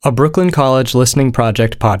a Brooklyn College Listening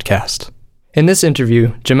Project podcast. In this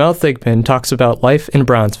interview, Jamel Thigpen talks about life in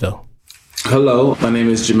Brownsville. Hello, my name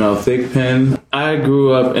is Jamel Thigpen. I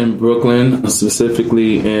grew up in Brooklyn,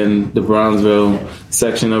 specifically in the Brownsville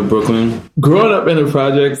section of Brooklyn. Growing up in the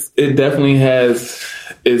projects, it definitely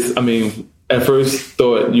at first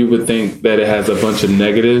thought you would think that it has a bunch of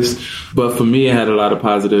negatives, but for me it had a lot of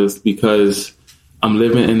positives because I'm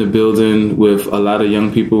living in the building with a lot of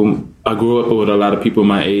young people. I grew up with a lot of people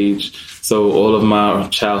my age, so all of my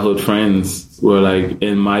childhood friends were like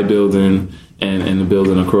in my building and in the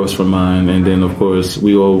building across from mine. And then of course a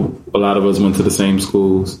lot of us went to the same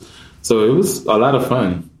schools. So it was a lot of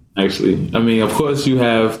fun, actually. I mean, of course you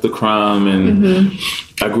have the crime and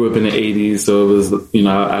I grew up in the 80s. So it was,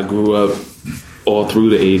 I grew up all through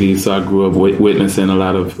the 80s. So I grew up witnessing a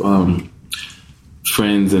lot of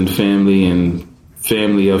friends and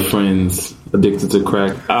family of friends addicted to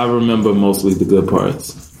crack. I remember mostly the good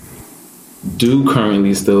parts. Do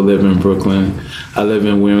currently still live in Brooklyn. I live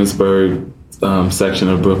in Williamsburg section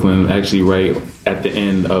of Brooklyn, actually right at the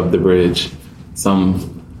end of the bridge.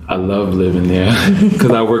 I love living there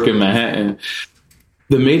because I work in Manhattan.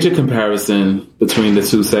 The major comparison between the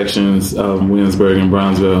two sections of Williamsburg and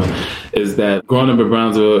Brownsville is that growing up in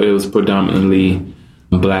Brownsville, it was predominantly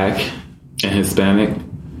Black and Hispanic.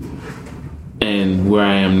 And where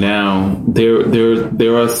I am now,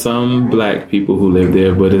 there are some Black people who live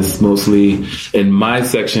there, but it's mostly, in my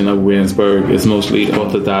section of Williamsburg, it's mostly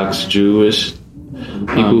Orthodox Jewish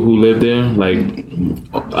people who live there. Like,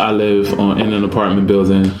 I live in an apartment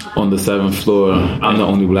building on the 7th floor. I'm the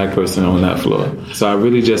only Black person on that floor. So I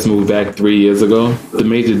really just moved back 3 years ago. The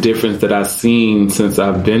major difference that I've seen since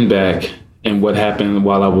I've been back and what happened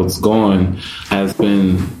while I was gone has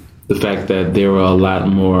been the fact that there are a lot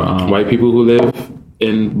more white people who live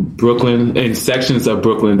in Brooklyn, in sections of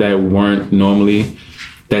Brooklyn that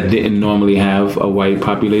didn't normally have a white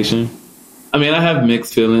population. I mean, I have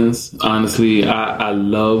mixed feelings. Honestly, I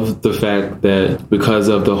love the fact that because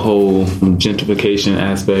of the whole gentrification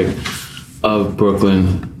aspect of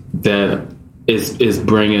Brooklyn, that is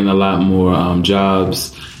bringing a lot more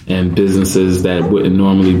jobs and businesses that wouldn't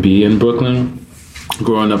normally be in Brooklyn.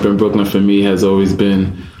 Growing up in Brooklyn for me has always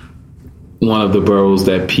been one of the boroughs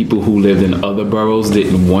that people who lived in other boroughs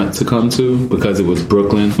didn't want to come to because it was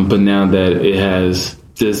Brooklyn. But now that it has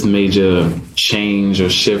this major change or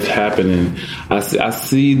shift happening, I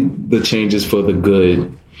see the changes for the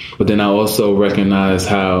good. But then I also recognize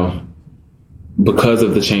how, because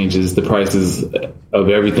of the changes, the prices of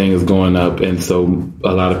everything is going up. And so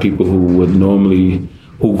a lot of people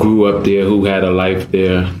who grew up there, who had a life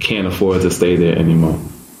there, can't afford to stay there anymore.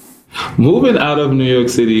 Moving out of New York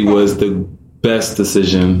City was the best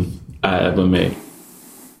decision I ever made.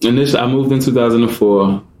 I moved in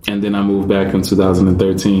 2004, and then I moved back in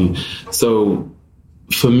 2013. So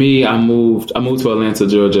for me, I moved to Atlanta,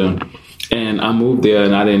 Georgia, and I moved there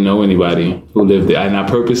and I didn't know anybody who lived there. And I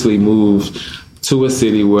purposely moved to a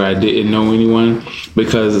city where I didn't know anyone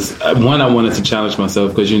because, one, I wanted to challenge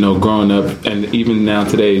myself because, growing up, and even now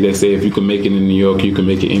today, they say if you can make it in New York, you can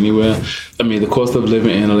make it anywhere. I mean, the cost of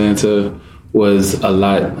living in Atlanta was a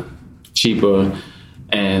lot cheaper.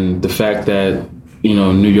 And the fact that,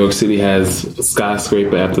 New York City has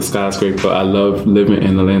skyscraper after skyscraper. I love living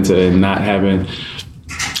in Atlanta and not having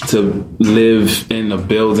to live in a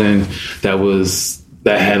building that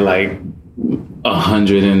had like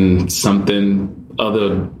 100 and something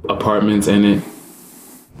other apartments in it.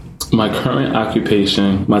 My current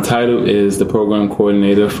occupation, my title is the program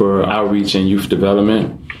coordinator for outreach and youth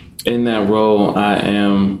development. In that role,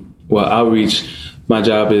 outreach, my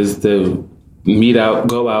job is to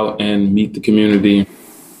go out and meet the community.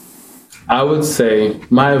 I would say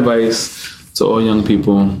my advice to all young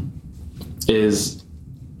people is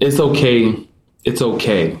it's okay.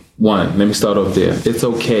 One, let me start off there. It's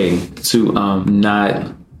okay to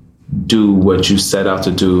not do what you set out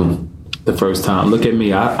to do the first time. Look at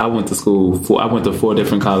me. I went to school. I went to 4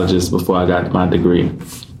 different colleges before I got my degree.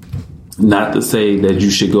 Not to say that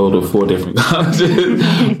you should go to 4 different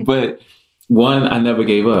colleges, but one, I never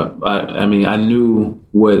gave up. I knew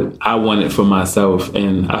what I wanted for myself.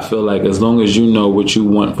 And I feel like as long as you know what you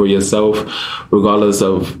want for yourself, regardless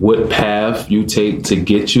of what path you take to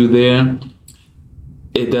get you there,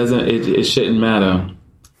 it shouldn't matter.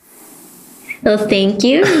 Well, thank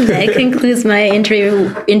you. That concludes my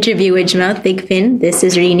interview with Jamel Thigpen. This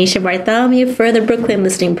is Renisha Bartholomew for the Brooklyn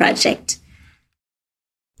Listening Project.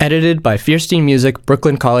 Edited by Fierstein Music,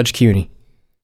 Brooklyn College CUNY.